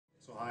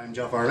I'm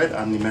Jeff Arlett.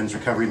 I'm the Men's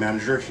Recovery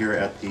Manager here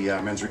at the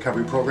Men's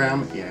Recovery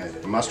Program in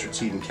Mustard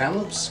Seed in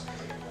Kamloops.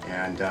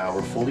 And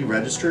we're fully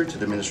registered to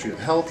the Ministry of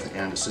Health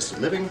and Assisted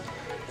Living.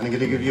 And I'm going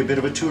to give you a bit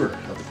of a tour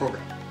of the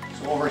program.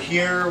 So over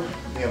here,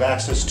 they have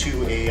access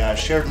to a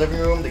shared living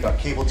room. They got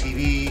cable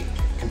TV,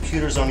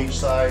 computers on each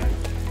side.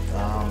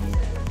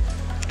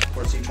 Of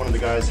course, each one of the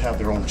guys have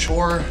their own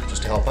chore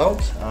just to help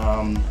out.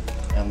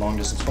 And long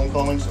distance phone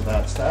calling, so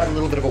that's that. A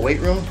little bit of a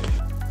weight room.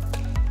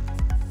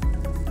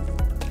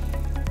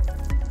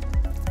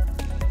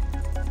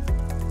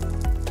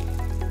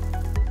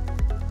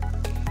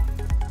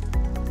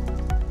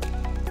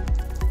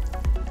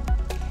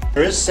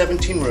 There is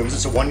 17 rooms.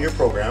 It's a one-year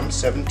program,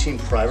 17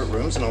 private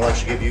rooms, and I'll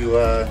actually give you,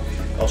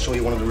 I'll show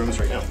you one of the rooms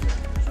right now.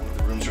 One of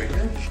the rooms right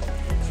here.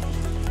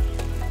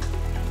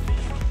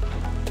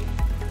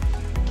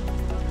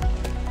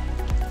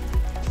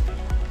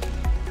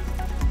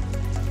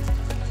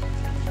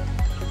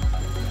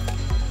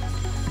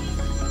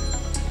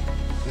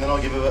 And then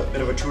I'll give a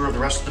bit of a tour of the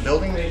rest of the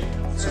building.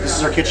 So this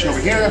is our kitchen over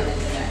here.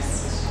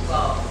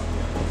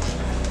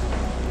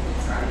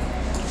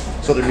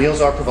 So their meals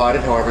are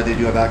provided, however they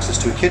do have access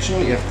to a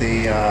kitchen if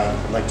they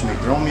like to make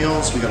their own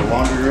meals. We got a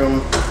laundry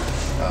room,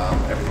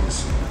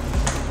 everything's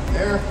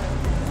there.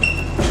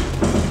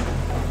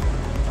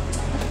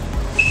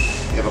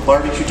 We have a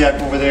barbecue deck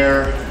over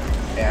there,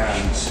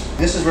 and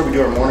this is where we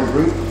do our morning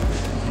group.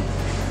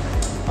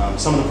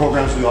 Some of the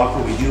programs we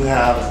offer, we do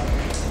have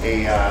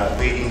a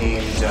lady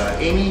named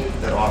Amy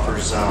that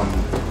offers,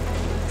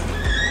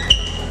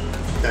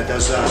 that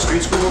does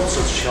street school,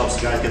 so she helps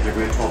the guys get their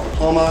grade 12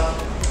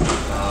 diploma.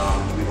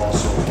 We've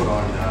also put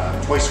on,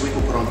 twice a week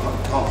we'll put on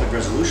conflict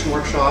resolution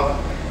workshop,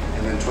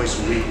 and then twice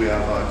a week we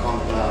have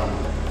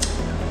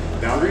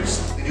boundaries.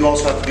 We do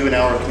also have to do an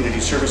hour of community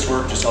service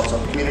work, just helps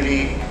out the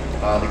community.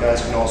 The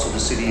guys can also, the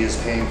city is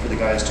paying for the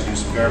guys to do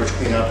some garbage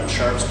cleanup and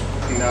sharps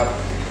cleanup,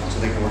 so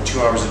they can work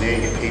 2 hours a day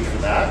and get paid for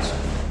that.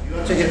 You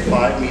have to hit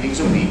 5 meetings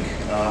a week.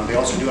 They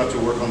also do have to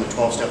work on the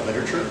 12-step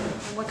literature.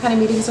 What kind of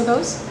meetings are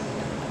those?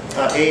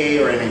 AA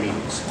or NA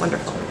meetings.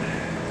 Wonderful.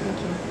 Thank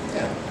you.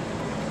 Yeah.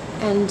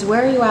 And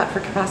where are you at for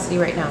capacity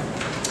right now?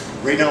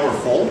 Right now we're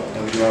full,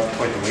 and we do have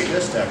quite the wait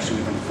list. Actually,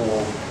 we've been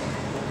full,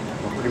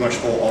 we're pretty much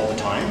full all the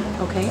time.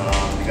 Okay.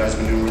 The guys have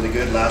been doing really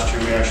good. Last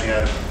year we actually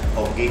had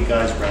about 8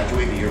 guys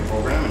graduate the year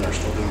program, and they're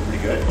still doing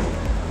pretty good.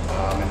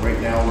 And right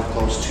now we're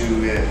close to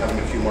having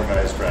a few more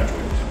guys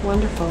graduate.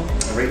 Wonderful.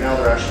 And right now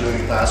they're actually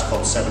doing a class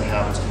called 7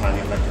 Habits of Highly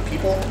Effective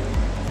People,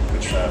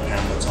 which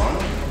Pam puts on.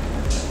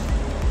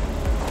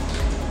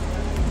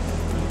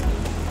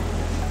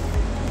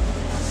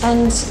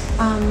 And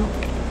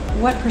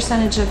what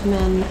percentage of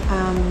men,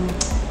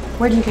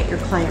 where do you get your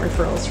client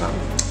referrals from?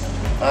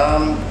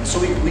 So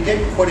we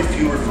get quite a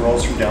few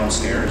referrals from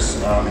downstairs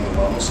in the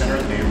wellness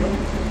center, the day room,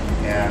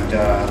 and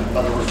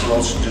other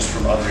referrals just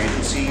from other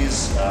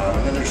agencies,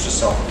 and then there's just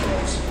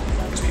self-referrals,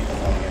 just people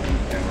phoning in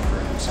and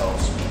referring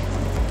themselves.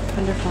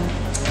 Wonderful.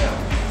 Yeah.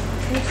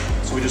 Great.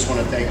 So we just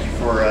want to thank you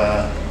for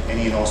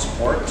any and all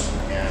support,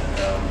 and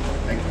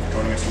thank you for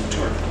joining us on the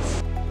tour.